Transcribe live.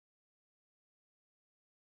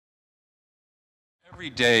Every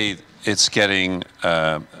day it's getting,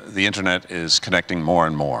 the internet is connecting more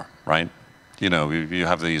and more, right? You know, you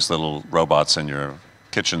have these little robots in your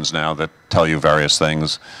kitchens now that tell you various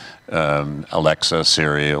things, Alexa,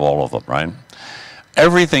 Siri, all of them, right?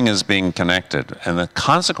 Everything is being connected, and the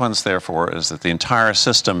consequence, therefore, is that the entire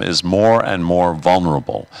system is more and more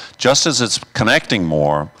vulnerable. Just as it's connecting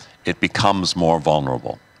more, it becomes more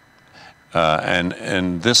vulnerable.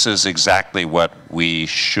 And this is exactly what we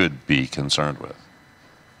should be concerned with.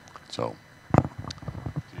 So.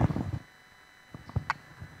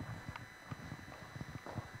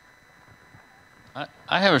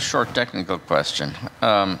 I have a short technical question.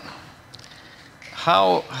 How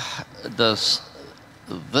does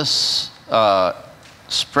this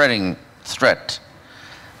spreading threat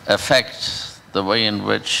affect the way in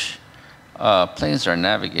which planes are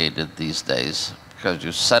navigated these days? Because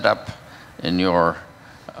you set up in your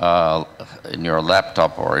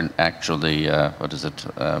laptop, or in actually what is it,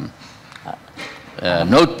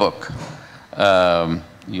 notebook,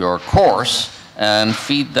 your course, and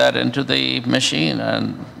feed that into the machine.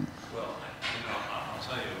 And well, I'll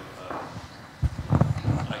tell you,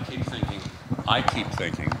 I keep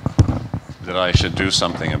thinking that I should do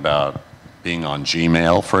something about being on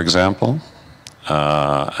Gmail, for example.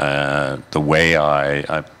 The way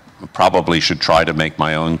I probably should try to make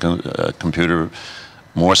my own computer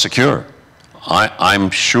more secure.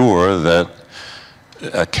 I'm sure that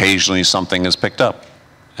occasionally something is picked up,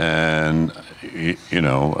 and you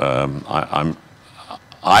know,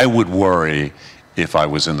 I would worry if I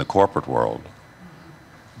was in the corporate world,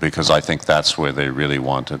 because I think that's where they really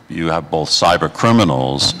want to. You have both cyber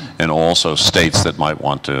criminals and also states that might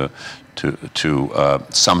want to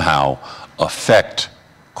somehow affect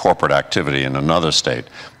corporate activity in another state.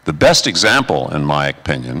 The best example, in my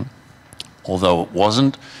opinion, although it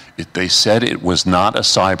wasn't, they said it was not a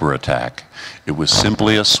cyber attack, it was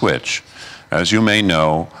simply a switch. As you may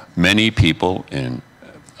know, many people in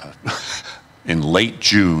late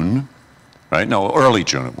June, right? No, early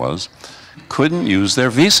June it was, couldn't use their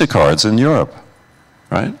Visa cards in Europe,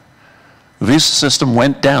 right? The Visa system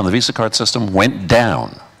went down, the Visa card system went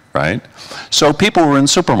down, right? So people were in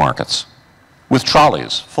supermarkets with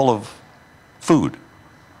trolleys full of food,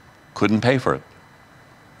 couldn't pay for it,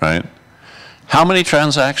 right? How many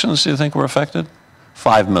transactions do you think were affected?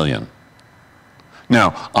 5 million.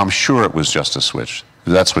 Now, I'm sure it was just a switch.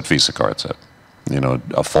 That's what Visa card said, you know,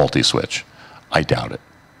 a faulty switch. I doubt it.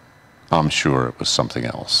 I'm sure it was something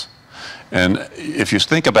else. And if you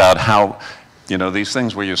think about how, you know, these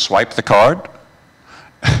things where you swipe the card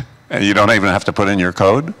and you don't even have to put in your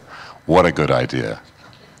code, what a good idea.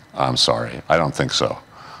 I'm sorry, I don't think so.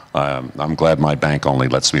 I'm glad my bank only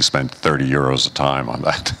lets me spend 30 euros a time on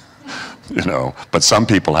that, you know. But some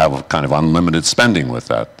people have kind of unlimited spending with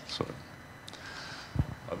that. So.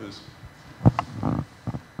 Others?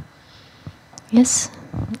 Yes.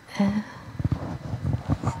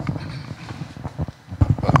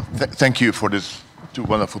 Thank you for these two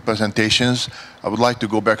wonderful presentations. I would like to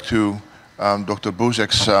go back to Dr.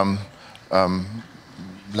 Bozek's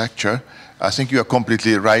lecture. I think you are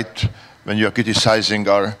completely right when you are criticizing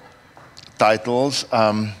our titles.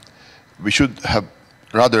 We should have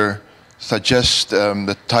rather suggest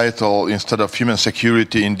the title, instead of Human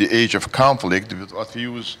Security in the Age of Conflict, what we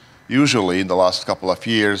use usually in the last couple of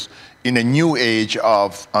years, in a new age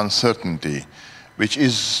of uncertainty, which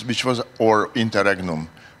was, or interregnum,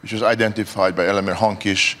 which was identified by Elamir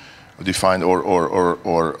Hankish, defined, or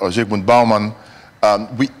Zygmunt Bauman.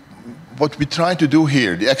 What we try to do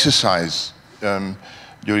here, the exercise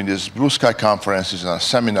during these Blue Sky conferences and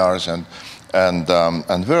seminars and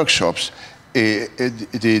workshops,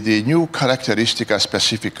 the new characteristica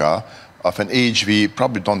specifica of an age we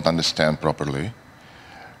probably don't understand properly,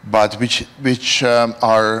 but which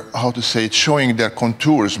are, how to say it, showing their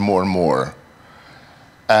contours more and more.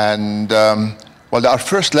 And well, our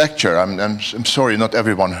first lecture, I'm sorry not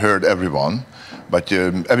everyone heard everyone, but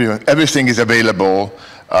everything is available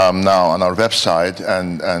now on our website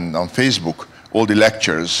and on Facebook. All the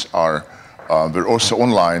lectures were also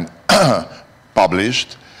online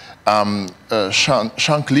published.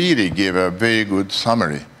 Sean Cleary gave a very good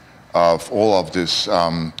summary of all of this,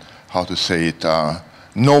 how to say it,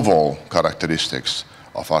 novel characteristics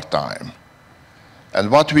of our time. And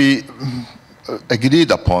what we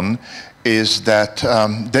agreed upon is that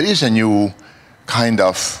there is a new kind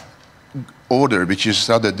of order, which is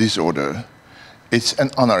rather disorder. It's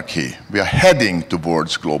an anarchy. We are heading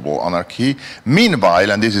towards global anarchy.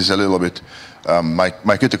 Meanwhile, and this is a little bit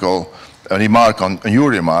my critical remark on your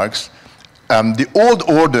remarks, the old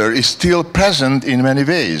order is still present in many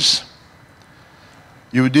ways.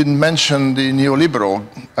 You didn't mention the neoliberal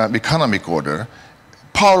economic order.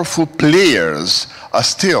 Powerful players are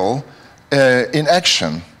still in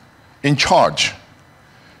action, in charge.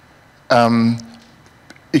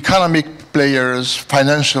 Economic players,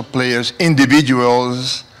 financial players,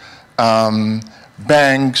 individuals,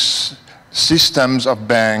 banks, systems of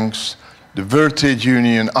banks, the World Trade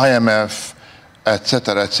Union, IMF,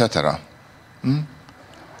 etc., etc.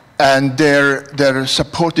 And their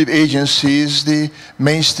supportive agencies, the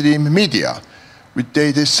mainstream media.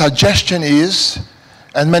 The suggestion is,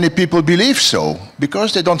 and many people believe so,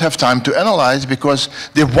 because they don't have time to analyze, because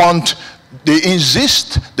they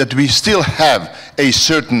insist that we still have a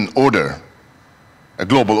certain order, a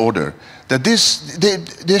global order, that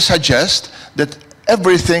they suggest that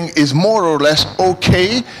everything is more or less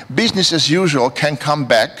okay, business as usual can come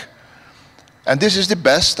back, and this is the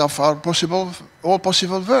best of our all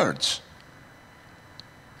possible worlds.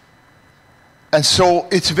 And so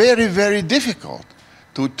it's very, very difficult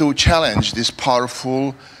to challenge these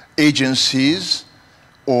powerful agencies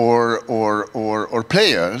or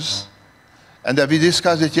players. And that we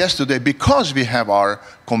discussed it yesterday, because we have our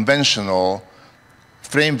conventional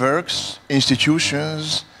frameworks,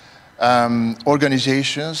 institutions,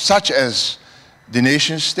 organizations, such as the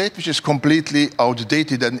nation state, which is completely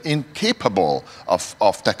outdated and incapable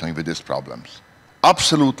of tackling with these problems.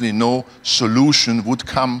 Absolutely no solution would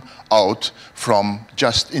come out from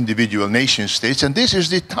just individual nation states. And this is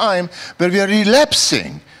the time where we are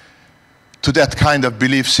relapsing to that kind of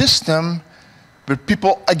belief system, where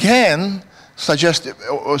people, again,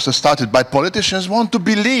 also started by politicians, want to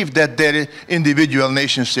believe that their individual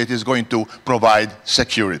nation state is going to provide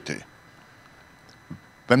security.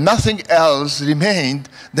 When nothing else remained,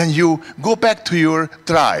 then you go back to your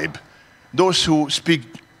tribe. Those who speak,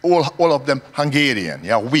 all of them Hungarian,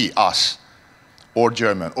 yeah, we, us, or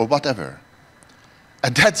German, or whatever.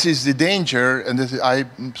 And that is the danger, and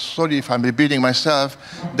I'm sorry if I'm repeating myself,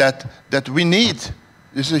 that we need.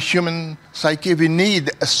 This is a human psyche. We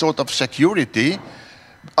need a sort of security,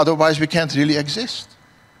 otherwise we can't really exist.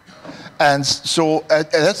 And so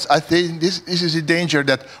I think this is a danger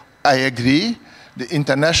that I agree. The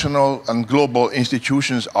international and global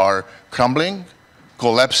institutions are crumbling,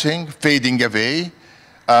 collapsing, fading away,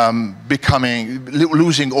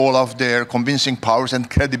 losing all of their convincing powers and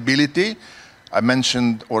credibility. I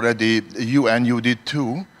mentioned already the UN, you did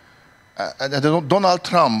too. Donald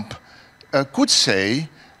Trump could say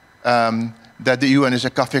that the UN is a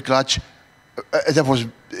coffee clutch. That was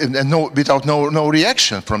without no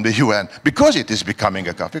reaction from the UN, because it is becoming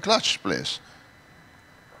a coffee clutch place,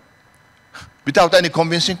 without any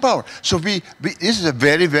convincing power. So this is a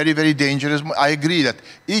very, very, very dangerous. I agree that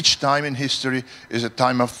each time in history is a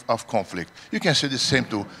time of conflict. You can say the same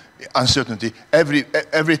to uncertainty.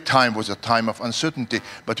 Every time was a time of uncertainty,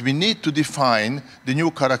 but we need to define the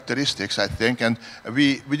new characteristics, I think, and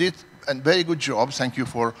we did a very good job. Thank you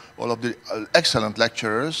for all of the excellent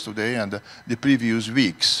lecturers today and the previous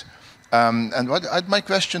weeks. And my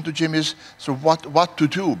question to Jim is, so what to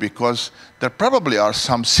do? Because there probably are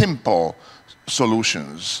some simple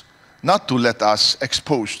solutions, not to let us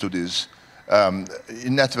expose to these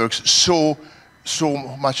networks so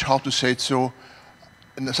much, how to say it, so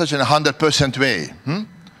in such a 100% way.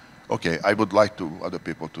 Okay, I would like other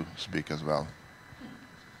people to speak as well.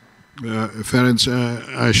 Ferenc,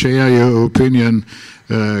 I share your opinion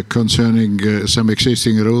concerning some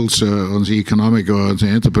existing rules on the economic or on the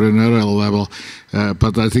entrepreneurial level,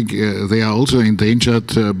 but I think they are also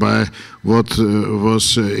endangered by what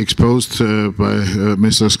was exposed by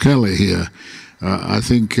Mr. Scully here. I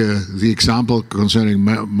think the example concerning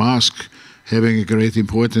masks having a great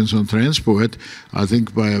importance on transport, I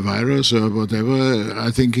think by a virus or whatever,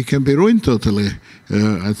 I think it can be ruined totally.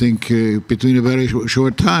 I think between a very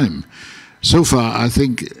short time. So far, I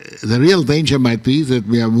think the real danger might be that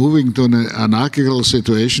we are moving to an anarchical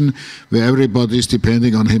situation where everybody is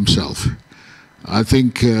depending on himself. I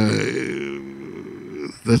think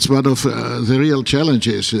that's one of the real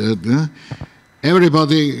challenges.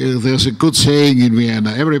 Everybody, there's a good saying in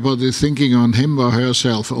Vienna, everybody is thinking on him or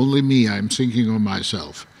herself, only me, I'm thinking on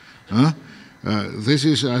myself. This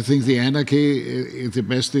is, I think, the anarchy is the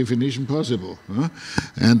best definition possible.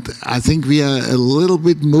 And I think we are a little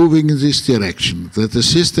bit moving in this direction, that the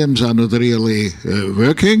systems are not really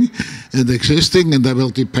working and existing, and they will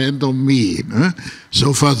depend on me.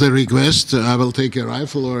 So far the request, I will take a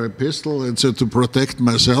rifle or a pistol, and so to protect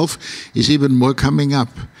myself is even more coming up.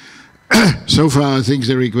 So far, I think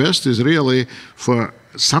the request is really for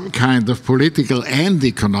some kind of political and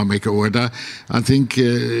economic order, I think,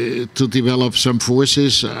 to develop some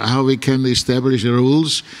forces, how we can establish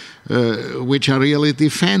rules which are really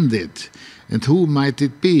defended. And who might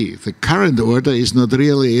it be? The current order is not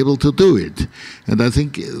really able to do it. And I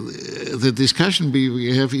think the discussion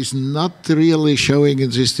we have is not really showing in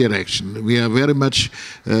this direction. We are very much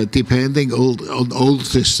depending on old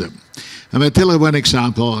system. I may tell you one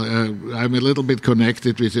example. I'm a little bit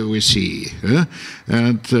connected with OSCE,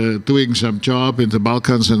 and doing some job in the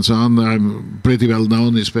Balkans and so on. I'm pretty well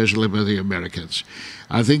known, especially by the Americans.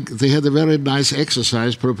 I think they had a very nice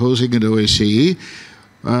exercise proposing in OSCE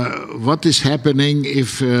what is happening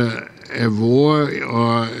if a war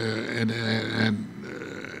or an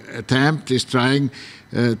attempt is trying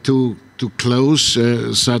to close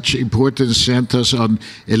such important centers on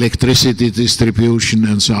electricity distribution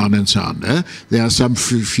and so on and so on. There are some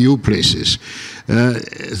few places.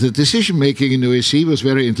 The decision-making in OSCE was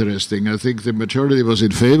very interesting. I think the majority was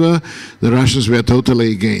in favor. The Russians were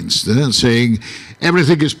totally against, saying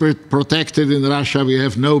everything is protected in Russia, we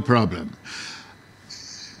have no problem.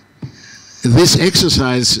 This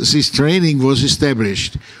exercise, this training was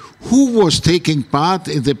established. Who was taking part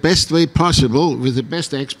in the best way possible with the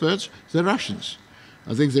best experts? The Russians.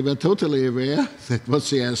 I think they were totally aware that what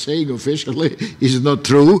they are saying officially is not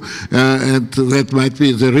true, and that might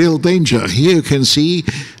be the real danger. Here you can see,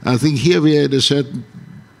 I think here we are in a certain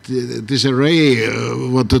disarray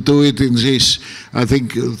what to do it in this. I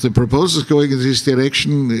think the proposals going in this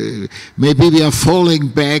direction, maybe we are falling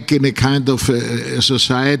back in a kind of a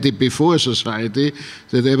society before society,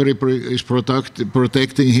 that everybody is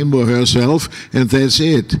protecting him or herself, and that's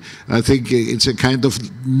it. I think it's a kind of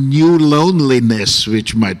new loneliness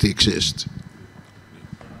which might exist.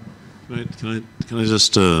 Right. Can I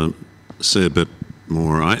just say a bit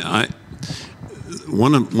more?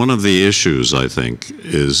 One of the issues, I think,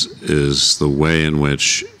 is the way in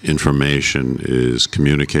which information is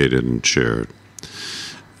communicated and shared.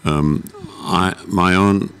 My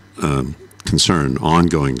own concern,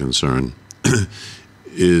 ongoing concern,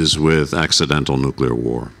 is with accidental nuclear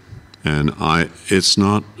war, and it's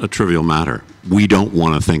not a trivial matter. We don't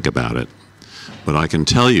want to think about it, but I can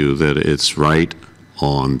tell you that it's right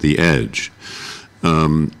on the edge.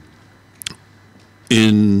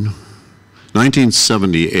 In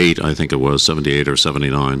 1978, I think it was, 78 or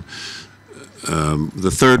 79,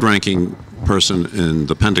 the third ranking person in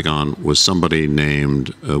the Pentagon was somebody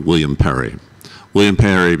named William Perry. William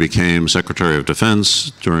Perry became Secretary of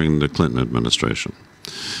Defense during the Clinton administration.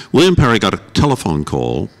 William Perry got a telephone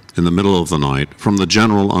call in the middle of the night from the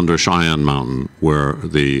general under Cheyenne Mountain, where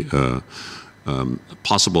the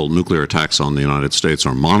possible nuclear attacks on the United States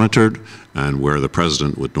are monitored and where the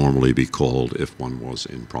president would normally be called if one was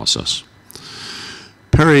in process.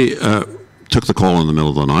 Perry took the call in the middle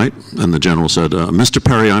of the night, and the general said, Mr.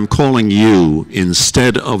 Perry, I'm calling you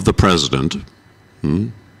instead of the president,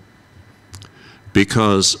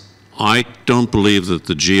 because I don't believe that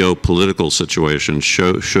the geopolitical situation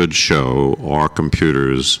should show our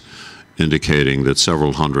computers indicating that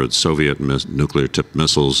several hundred Soviet nuclear-tipped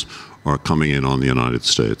missiles are coming in on the United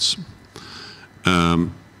States.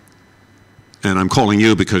 And I'm calling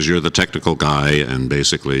you because you're the technical guy, and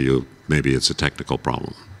basically maybe it's a technical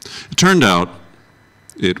problem. It turned out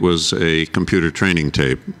it was a computer training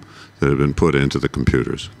tape that had been put into the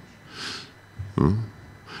computers.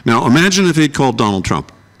 Now imagine if he'd called Donald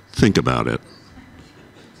Trump. Think about it.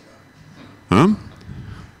 Huh?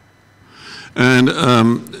 And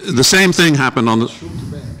the same thing happened on the...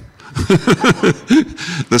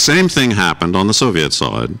 The same thing happened on the Soviet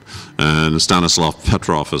side, and Stanislav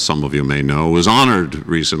Petrov, as some of you may know, was honored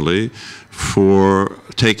recently for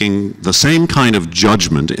taking the same kind of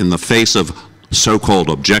judgment in the face of so-called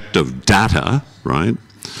objective data, right?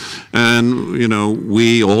 And, you know,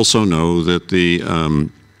 we also know that the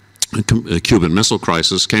Cuban Missile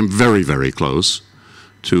Crisis came very, very close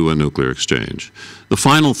to a nuclear exchange. The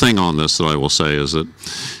final thing on this that I will say is that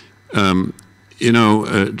you know,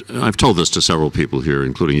 I've told this to several people here,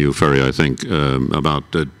 including you, Ferry, I think,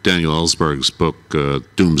 about Daniel Ellsberg's book,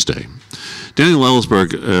 Doomsday. Daniel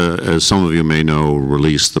Ellsberg, as some of you may know,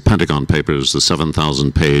 released the Pentagon Papers, the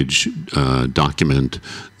 7,000-page document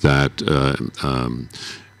that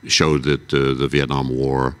showed that the Vietnam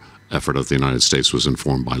War effort of the United States was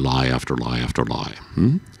informed by lie after lie after lie.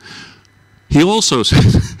 He also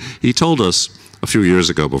said, he told us a few years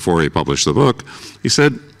ago before he published the book, he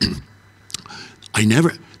said,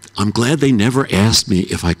 I'm glad they never asked me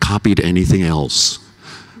if I copied anything else,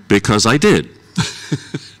 because I did.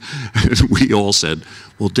 We all said,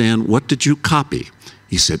 well, Dan, what did you copy?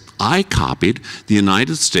 He said, I copied the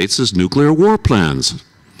United States' nuclear war plans,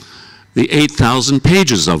 the 8,000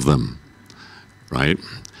 pages of them, right?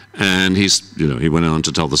 And he went on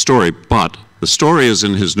to tell the story, but the story is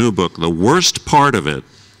in his new book. The worst part of it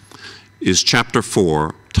is chapter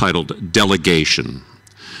 4, titled Delegation,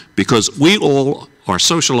 because we all are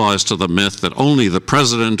socialized to the myth that only the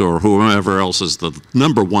president or whoever else is the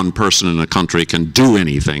 #1 person in a country can do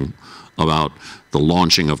anything about the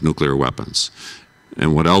launching of nuclear weapons.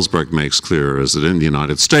 And what Ellsberg makes clear is that in the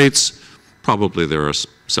United States, probably there are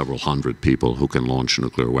several hundred people who can launch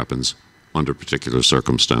nuclear weapons under particular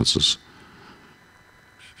circumstances.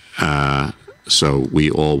 So we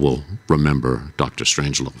all will remember Dr.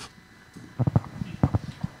 Strangelove.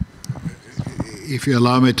 If you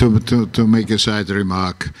allow me to make a side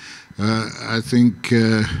remark, I think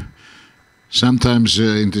sometimes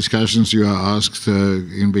in discussions you are asked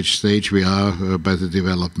in which stage we are by the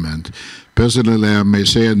development. Personally, I may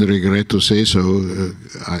say, and regret to say so,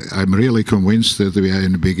 I'm really convinced that we are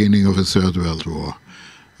in the beginning of a third world war.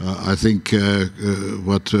 I think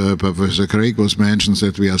what Professor Craig was mentioned,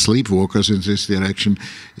 that we are sleepwalkers in this direction,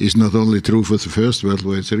 is not only true for the First World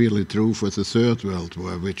War, it's really true for the Third World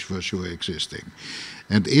War, which for sure existing.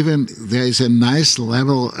 And even there is a nice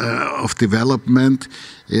level of development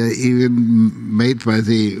even made by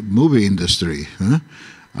the movie industry.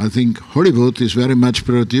 I think Hollywood is very much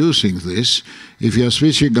producing this. If you are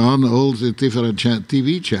switching on all the different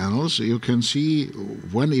TV channels, you can see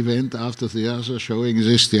one event after the other showing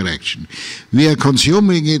this direction. We are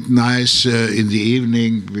consuming it nice in the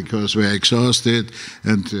evening because we are exhausted,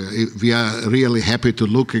 and we are really happy to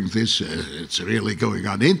look at this. It's really going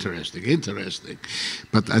on. Interesting.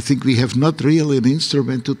 But I think we have not really an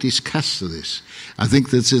instrument to discuss this. I think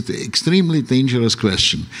that's an extremely dangerous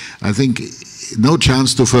question. I think no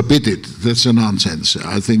chance to forbid it. That's a nonsense.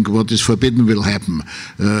 I think what is forbidden will happen.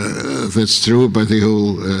 That's true by the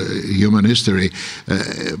whole human history.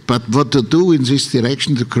 But what to do in this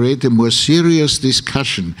direction to create a more serious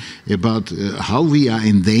discussion about how we are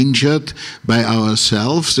endangered by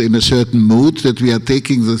ourselves in a certain mood, that we are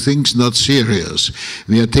taking the things not serious.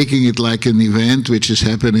 We are taking it like an event which is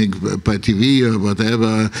happening by TV or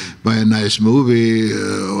whatever, by a nice movie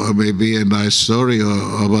or maybe a nice story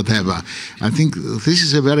or whatever. I think this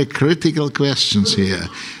is a very critical question here,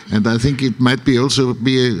 and I think it might be also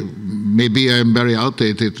maybe I'm very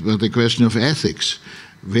outdated, but the question of ethics.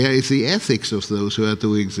 Where is the ethics of those who are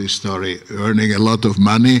doing this story, earning a lot of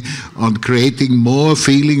money on creating more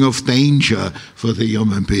feeling of danger for the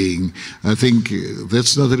human being? I think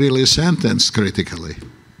that's not really a sentence critically.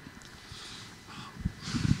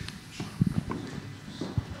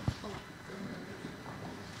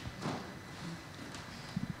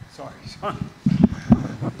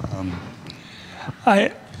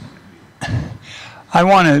 I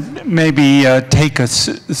want to maybe take a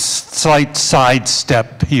slight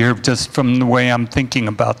sidestep here, just from the way I'm thinking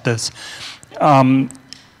about this.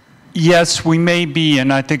 Yes, we may be,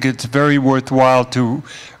 and I think it's very worthwhile to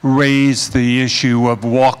raise the issue of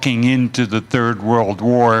walking into the Third World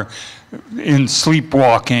War in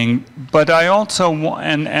sleepwalking, but I also,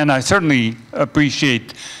 and I certainly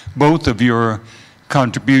appreciate both of your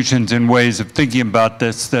contributions and ways of thinking about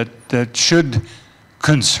this that should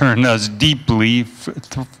concern us deeply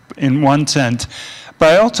in one sense.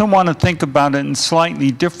 But I also want to think about it in a slightly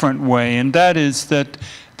different way, and that is that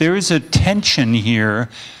there is a tension here,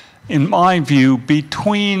 in my view,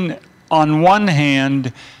 between, on one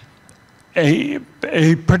hand, a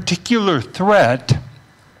particular threat.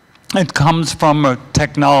 It comes from a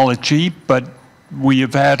technology, but we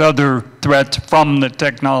have had other threats from the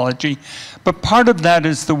technology. But part of that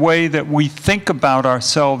is the way that we think about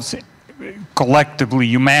ourselves collectively,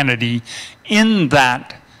 humanity, in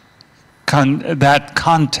that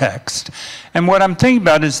context. And what I'm thinking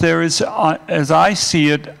about is there is, as I see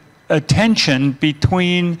it, a tension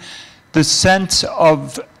between the sense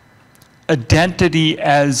of identity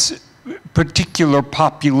as particular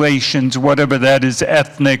populations, whatever that is,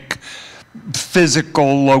 ethnic,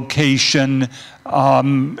 physical location,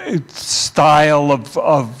 style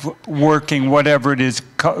of working, whatever it is,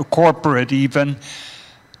 corporate even,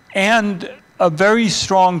 and a very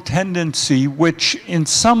strong tendency, which in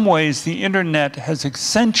some ways the internet has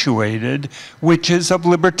accentuated, which is of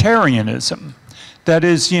libertarianism. That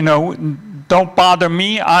is, you know, don't bother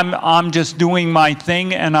me, I'm just doing my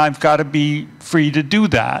thing and I've got to be free to do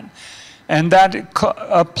that. And that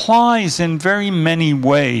applies in very many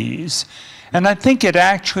ways. And I think it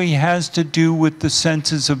actually has to do with the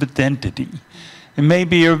senses of identity. It may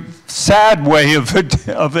be a sad way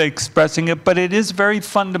of expressing it, but it is very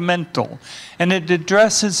fundamental. And it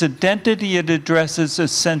addresses identity, it addresses a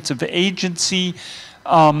sense of agency.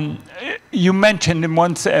 You mentioned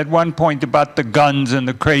at one point about the guns and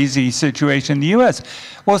the crazy situation in the US.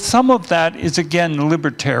 Well, some of that is, again,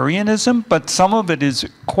 libertarianism, but some of it is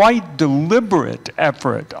quite deliberate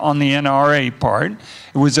effort on the NRA part.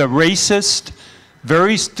 It was a racist,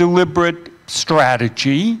 very deliberate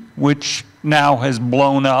strategy, which now has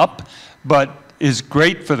blown up, but is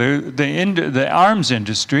great for the arms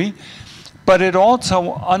industry. But it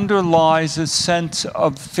also underlies a sense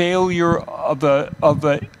of failure of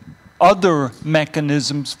other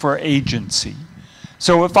mechanisms for agency.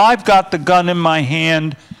 So if I've got the gun in my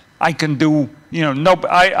hand, I can do,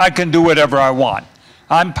 I can do whatever I want.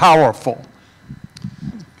 I'm powerful.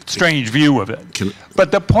 Strange view of it.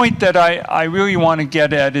 But the point that I really want to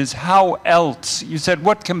get at is how else, you said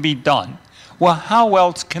what can be done? Well, how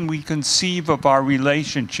else can we conceive of our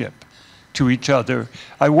relationship to each other?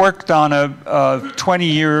 I worked on a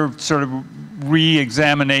 20-year sort of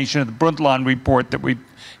re-examination of the Brundtland report that we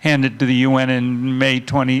handed to the UN in May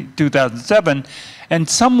 2007, and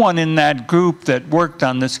someone in that group that worked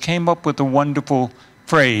on this came up with a wonderful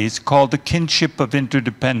phrase called the kinship of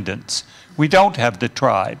interdependence. We don't have the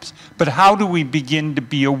tribes, but how do we begin to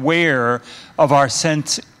be aware of our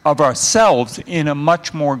sense of ourselves in a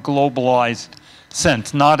much more globalized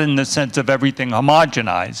sense, not in the sense of everything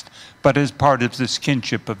homogenized, but as part of this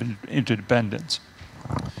kinship of interdependence?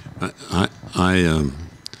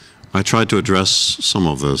 I tried to address some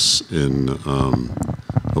of this in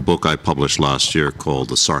a book I published last year called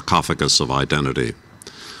The Sarcophagus of Identity,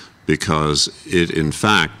 because it in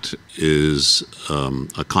fact is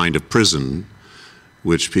a kind of prison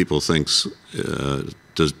which people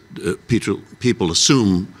people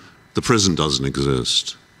assume the prison doesn't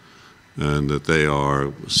exist and that they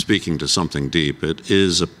are speaking to something deep. It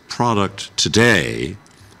is a product today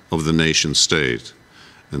of the nation state,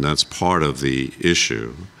 and that's part of the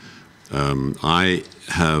issue. I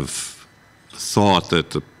have thought that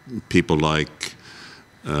the people like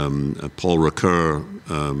Paul Ricoeur,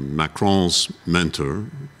 Macron's mentor,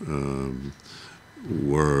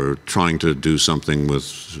 were trying to do something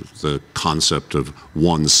with the concept of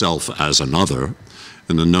oneself as another,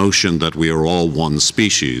 and the notion that we are all one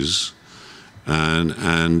species,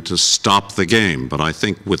 and to stop the game. But I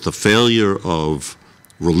think with the failure of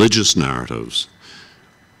religious narratives,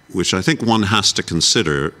 which I think one has to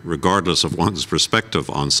consider, regardless of one's perspective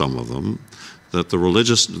on some of them, that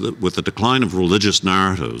with the decline of religious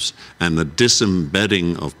narratives and the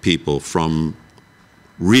disembedding of people from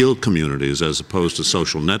real communities as opposed to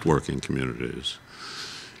social networking communities,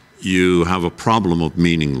 you have a problem of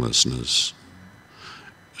meaninglessness.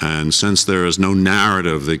 And since there is no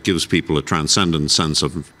narrative that gives people a transcendent sense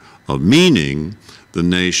of meaning, the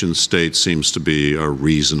nation state seems to be a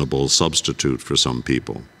reasonable substitute for some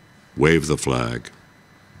people. Wave the flag.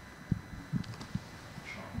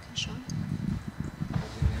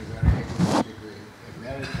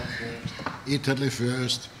 Italy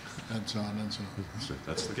first, and so on and so on.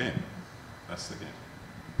 That's the game. That's the game.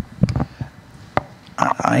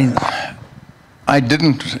 I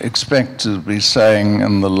didn't expect to be saying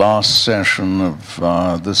in the last session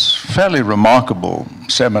of this fairly remarkable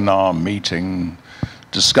seminar, meeting,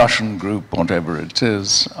 discussion group, whatever it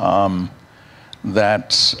is, that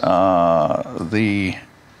the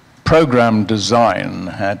program design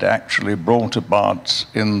had actually brought about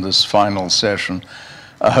in this final session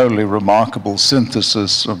a wholly remarkable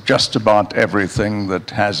synthesis of just about everything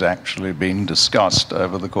that has actually been discussed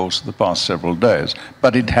over the course of the past several days.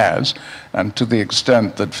 But it has, and to the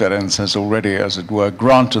extent that Ferenc has already, as it were,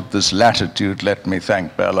 granted this latitude, let me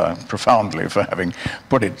thank Bella profoundly for having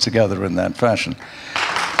put it together in that fashion.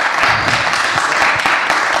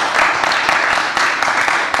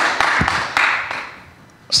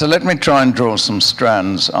 So let me try and draw some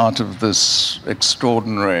strands out of this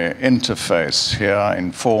extraordinary interface here,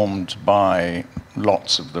 informed by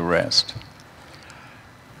lots of the rest.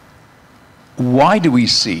 Why do we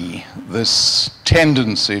see this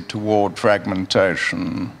tendency toward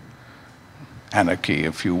fragmentation, anarchy,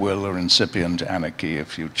 if you will, or incipient anarchy,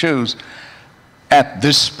 if you choose, at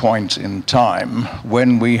this point in time,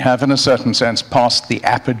 when we have, in a certain sense, passed the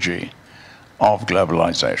apogee of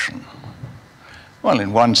globalization? Well,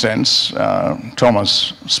 in one sense,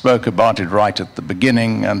 Thomas spoke about it right at the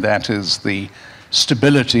beginning, and that is the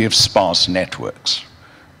stability of sparse networks.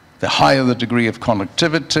 The higher the degree of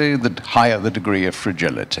connectivity, the higher the degree of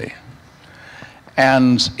fragility.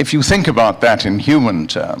 And if you think about that in human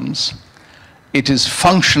terms, It is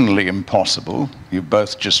functionally impossible. You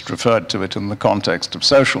both just referred to it in the context of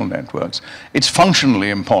social networks. It's functionally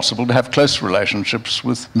impossible to have close relationships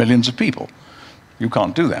with millions of people. You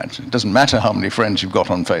can't do that. It doesn't matter how many friends you've got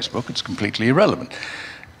on Facebook. It's completely irrelevant.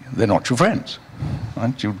 They're not your friends.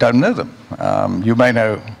 Right? You don't know them. You may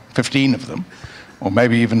know 15 of them, or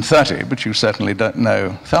maybe even 30, but you certainly don't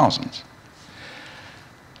know thousands.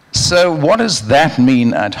 So what does that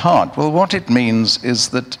mean at heart? Well, what it means is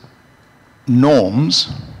that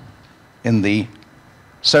norms, in the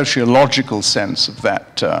sociological sense of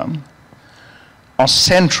that term, are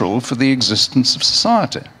central for the existence of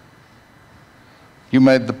society. You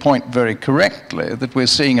made the point very correctly that we're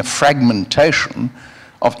seeing a fragmentation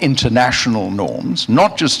of international norms,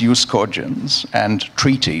 not just jus cogens and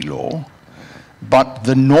treaty law, but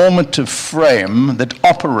the normative frame that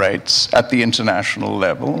operates at the international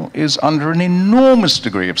level is under an enormous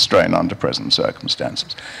degree of strain under present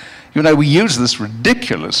circumstances. You know, we use this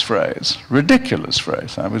ridiculous phrase.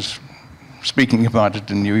 I was speaking about it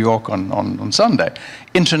in New York on Sunday.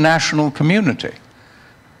 International community.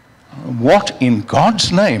 What in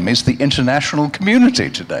God's name is the international community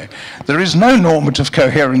today? There is no normative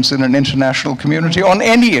coherence in an international community on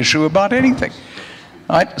any issue about anything.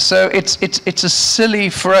 Right? So it's a silly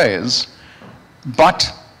phrase, but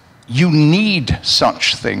you need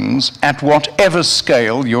such things at whatever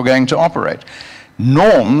scale you're going to operate.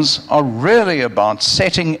 Norms are really about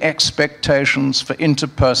setting expectations for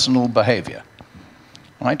interpersonal behavior.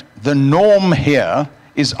 Right? The norm here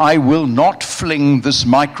is I will not fling this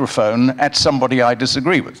microphone at somebody I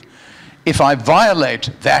disagree with. If I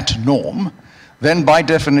violate that norm, then by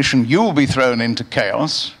definition you will be thrown into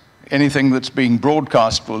chaos. Anything that's being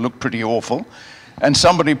broadcast will look pretty awful, and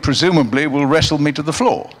somebody presumably will wrestle me to the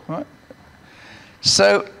floor. Right?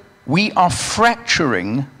 So we are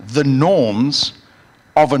fracturing the norms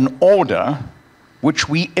of an order which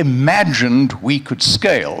we imagined we could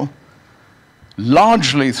scale,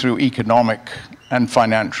 largely through economic and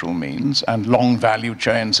financial means and long value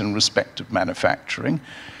chains in respect of manufacturing.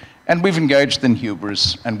 And we've engaged in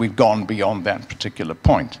hubris, and we've gone beyond that particular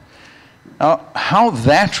point. Now, how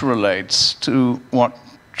that relates to what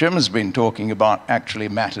Jim has been talking about actually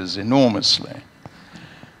matters enormously.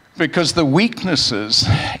 Because the weaknesses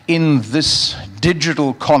in this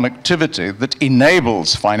digital connectivity that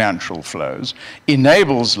enables financial flows,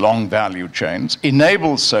 enables long value chains,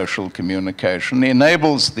 enables social communication,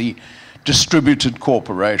 enables the distributed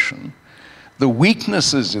corporation, the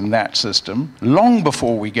weaknesses in that system, long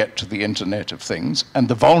before we get to the Internet of Things, and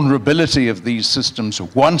the vulnerability of these systems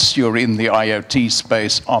once you're in the IoT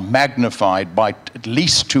space are magnified by at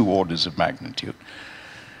least 2 orders of magnitude.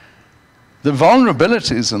 The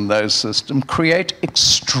vulnerabilities in those systems create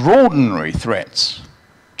extraordinary threats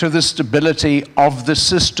to the stability of the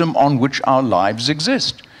system on which our lives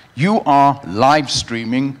exist. You are live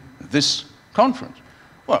streaming this conference.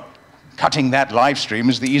 Well, cutting that live stream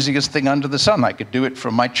is the easiest thing under the sun. I could do it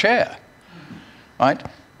from my chair, right?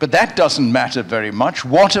 But that doesn't matter very much.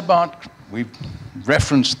 What about, we've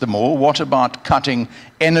referenced them all, what about cutting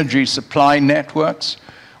energy supply networks?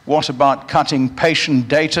 What about cutting patient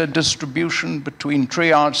data distribution between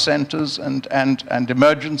triage centers and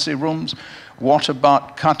emergency rooms? What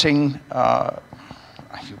about cutting,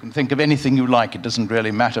 you can think of anything you like, it doesn't really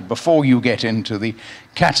matter, before you get into the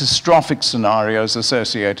catastrophic scenarios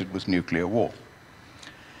associated with nuclear war.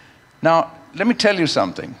 Now, let me tell you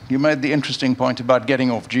something. You made the interesting point about getting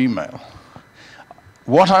off Gmail.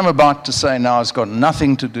 What I'm about to say now has got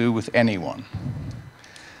nothing to do with anyone.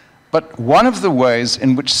 But one of the ways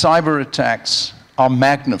in which cyber attacks are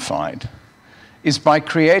magnified is by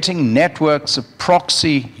creating networks of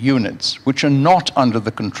proxy units which are not under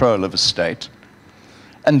the control of a state.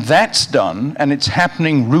 And that's done, and it's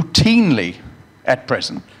happening routinely at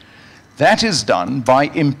present. That is done by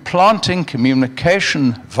implanting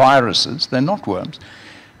communication viruses, they're not worms,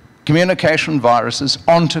 communication viruses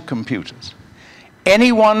onto computers.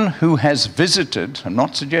 Anyone who has visited, I'm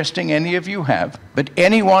not suggesting any of you have, but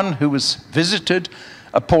anyone who has visited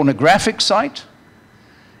a pornographic site,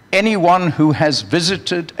 anyone who has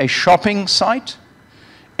visited a shopping site,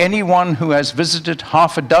 anyone who has visited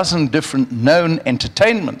half a dozen different known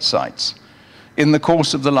entertainment sites in the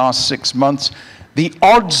course of the last 6 months, the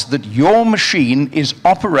odds that your machine is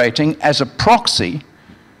operating as a proxy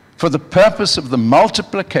for the purpose of the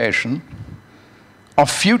multiplication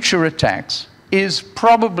of future attacks is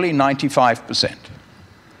probably 95%,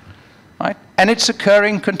 right? And it's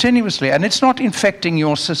occurring continuously, and it's not infecting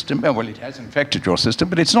your system. Well, it has infected your system,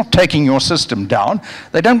 but it's not taking your system down.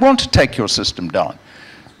 They don't want to take your system down.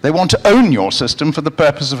 They want to own your system for the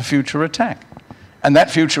purpose of a future attack. And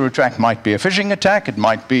that future attack might be a phishing attack, it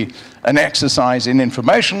might be an exercise in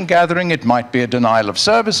information gathering, it might be a denial of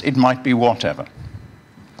service, it might be whatever.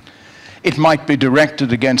 It might be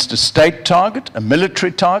directed against a state target, a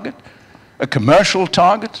military target, a commercial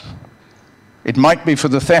target. It might be for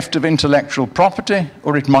the theft of intellectual property,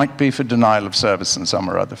 or it might be for denial of service in some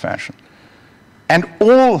or other fashion. And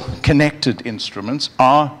all connected instruments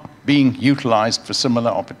are being utilized for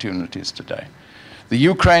similar opportunities today. The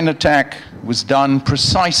Ukraine attack was done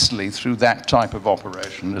precisely through that type of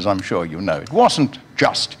operation, as I'm sure you know. It wasn't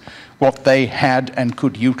just what they had and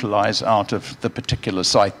could utilize out of the particular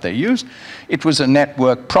site they used. It was a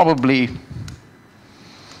network probably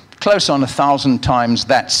close on 1,000 times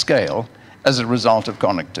that scale as a result of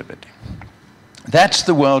connectivity. That's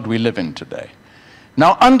the world we live in today.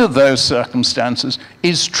 Now, under those circumstances,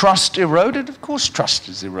 is trust eroded? Of course trust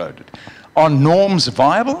is eroded. Are norms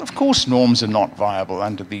viable? Of course norms are not viable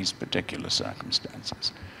under these particular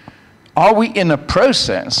circumstances. Are we in a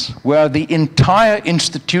process where the entire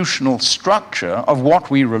institutional structure of what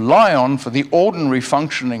we rely on for the ordinary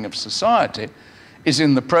functioning of society is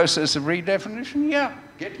in the process of redefinition? Yeah,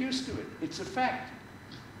 get used to it. It's a fact.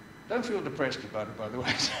 Don't feel depressed about it, by the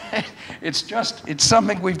way. It's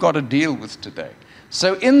something we've got to deal with today.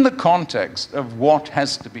 So in the context of what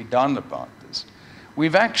has to be done about this,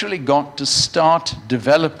 we've actually got to start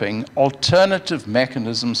developing alternative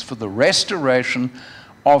mechanisms for the restoration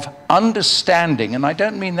of understanding, and I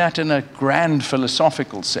don't mean that in a grand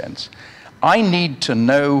philosophical sense. I need to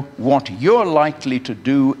know what you're likely to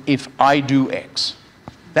do if I do X.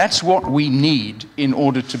 That's what we need in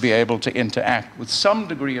order to be able to interact with some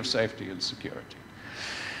degree of safety and security.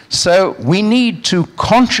 So we need to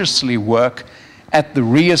consciously work at the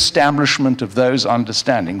re-establishment of those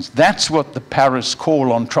understandings. That's what the Paris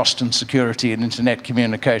Call on Trust and Security in Internet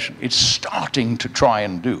Communication is starting to try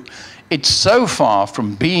and do. It's so far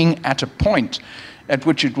from being at a point at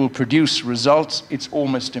which it will produce results, it's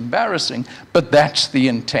almost embarrassing, but that's the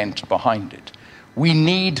intent behind it. We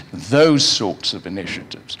need those sorts of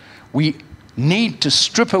initiatives. We need to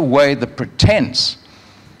strip away the pretense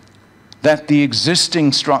that the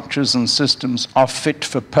existing structures and systems are fit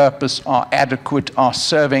for purpose, are adequate, are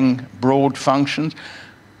serving broad functions,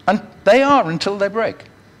 and they are until they break.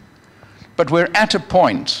 But we're at a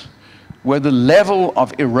point where the level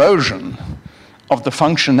of erosion of the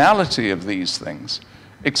functionality of these things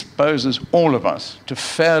exposes all of us to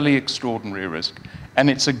fairly extraordinary risk,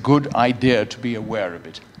 and it's a good idea to be aware of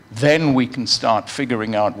it. Then we can start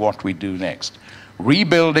figuring out what we do next.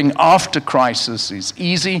 Rebuilding after crisis is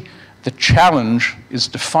easy. The challenge is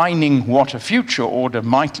defining what a future order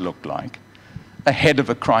might look like ahead of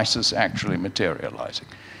a crisis actually materializing.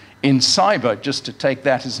 In cyber, just to take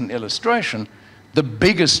that as an illustration, the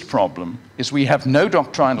biggest problem is we have no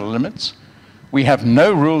doctrinal limits, we have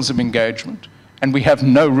no rules of engagement, and we have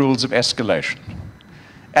no rules of escalation.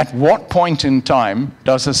 At what point in time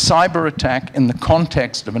does a cyber attack in the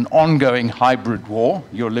context of an ongoing hybrid war,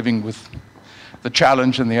 you're living with the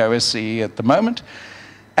challenge in the OSCE at the moment,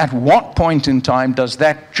 at what point in time does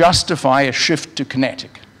that justify a shift to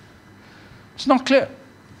kinetic? It's not clear.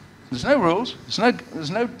 There's no rules, there's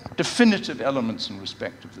no definitive elements in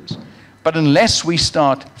respect of this. But unless we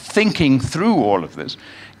start thinking through all of this,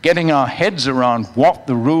 getting our heads around what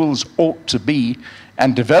the rules ought to be,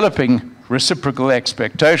 and developing reciprocal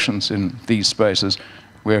expectations in these spaces,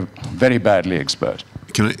 we're very badly exposed.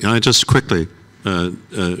 Can I just quickly,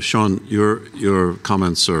 Sean, your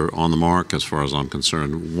comments are on the mark as far as I'm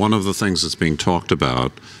concerned. One of the things that's being talked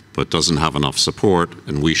about but doesn't have enough support,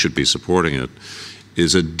 and we should be supporting it,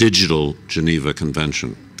 is a digital Geneva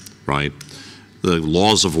Convention, right? The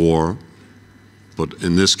laws of war, but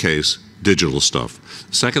in this case, digital stuff.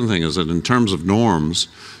 Second thing is that in terms of norms,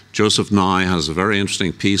 Joseph Nye has a very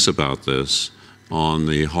interesting piece about this on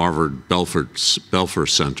the Harvard Belfer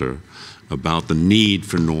Center about the need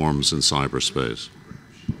for norms in cyberspace.